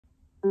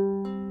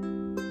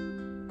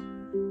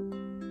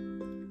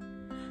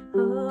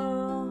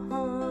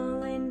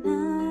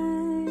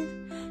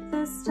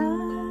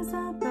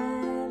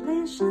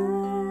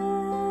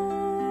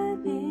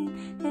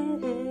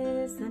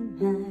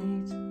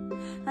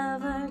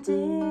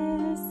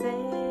dear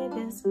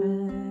Savior's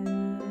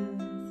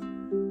birth.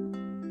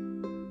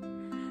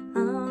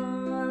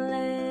 Long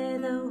lay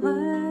the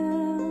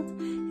world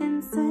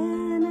in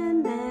sin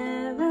and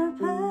error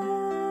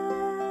pining,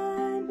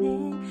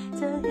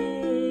 till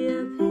He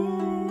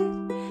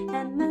appeared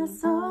and my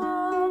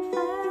soul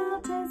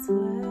felt its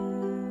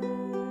worth.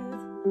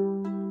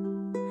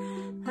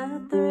 A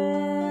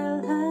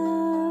thrill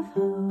of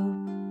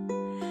hope,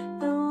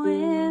 the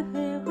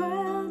weary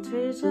world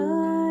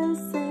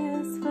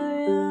rejoices, for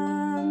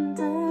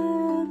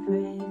yonder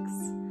breaks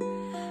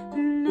a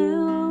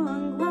new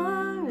and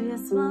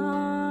glorious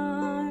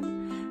morn.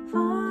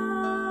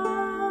 Fall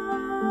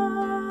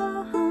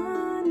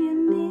on your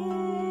knees,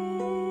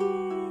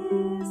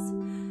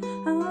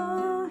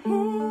 oh,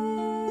 hear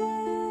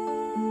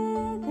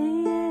the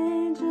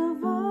angel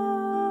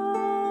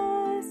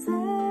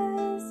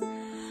voices,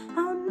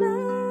 oh, night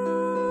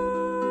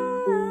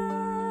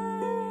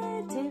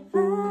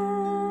divine,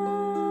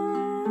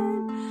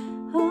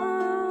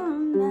 oh,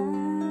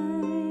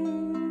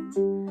 night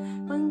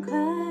when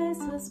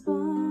Christ was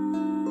born,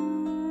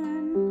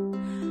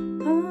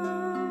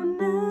 oh,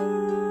 night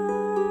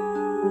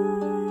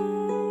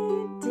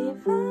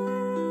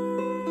divine,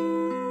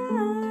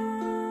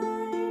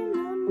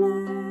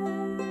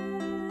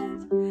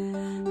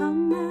 oh,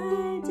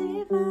 night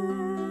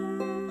divine,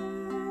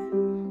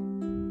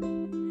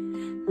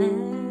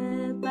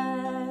 led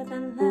by the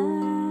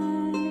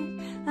light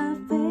of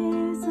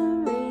faith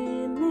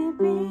serenely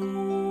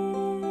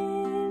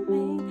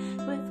beaming,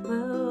 with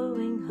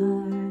glowing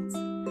hearts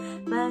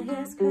by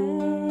His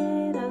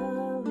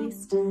cradle we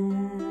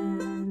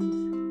stand.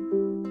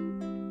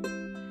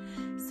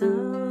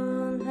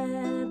 Soon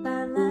led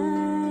by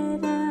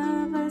light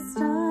of a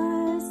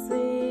star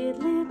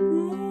sweetly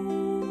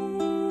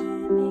gleaming,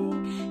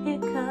 here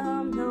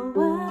come the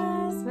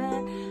wise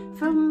men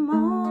from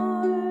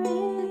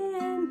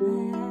Orient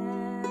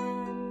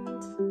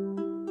land.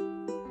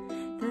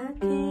 The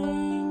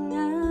King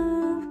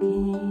of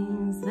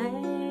Kings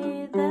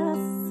lay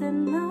thus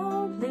in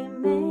lowly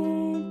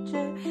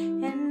manger,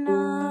 in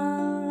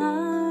all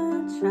our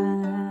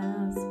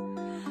trials,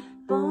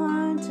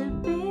 born to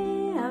be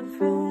our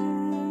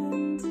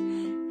friend.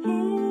 He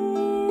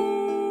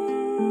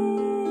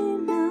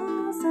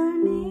knows our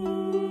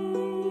need,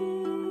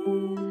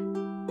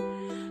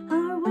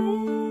 our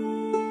weakness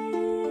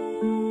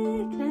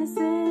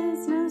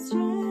is no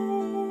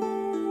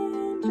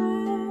stranger.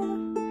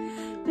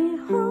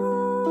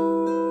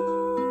 Behold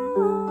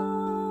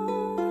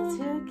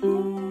your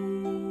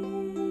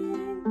King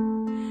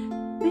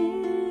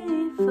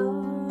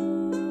before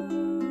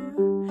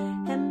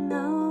Him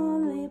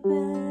lowly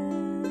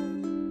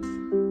bend.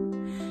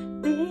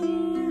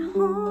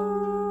 Behold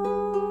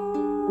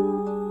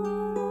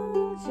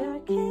your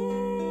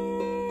King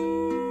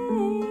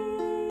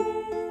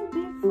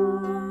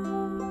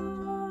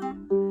before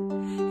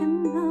Him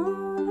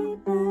lowly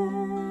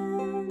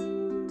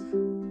bend.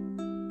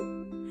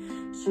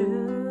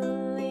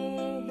 Truly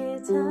He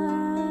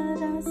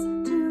taught us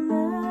to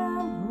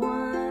love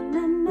one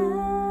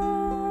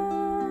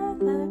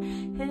another.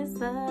 His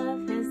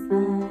love is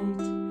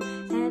light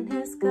and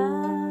His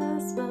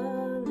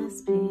gospel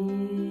is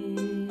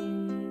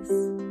peace.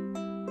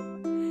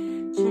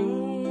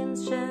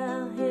 Chains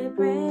shall He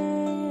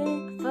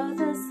break, for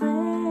the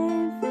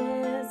slave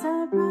is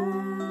our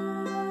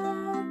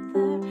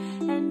brother,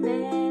 and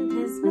in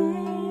His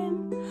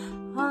name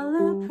all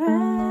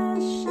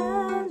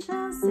oppression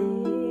shall cease.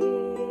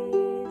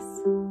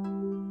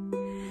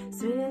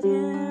 Sweet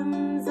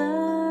hymns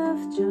of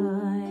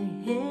joy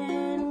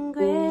in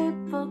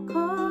grateful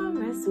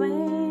chorus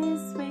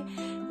ways we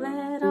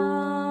let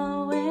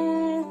all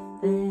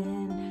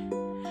within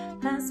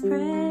us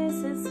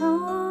praise His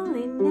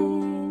holy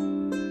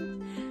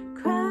name.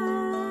 Christ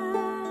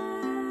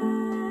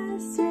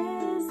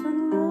is the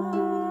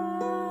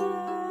Lord,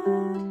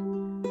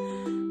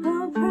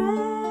 oh,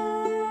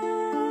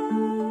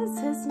 praise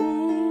His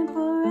name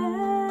forever.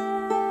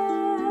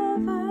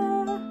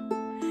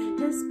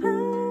 His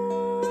power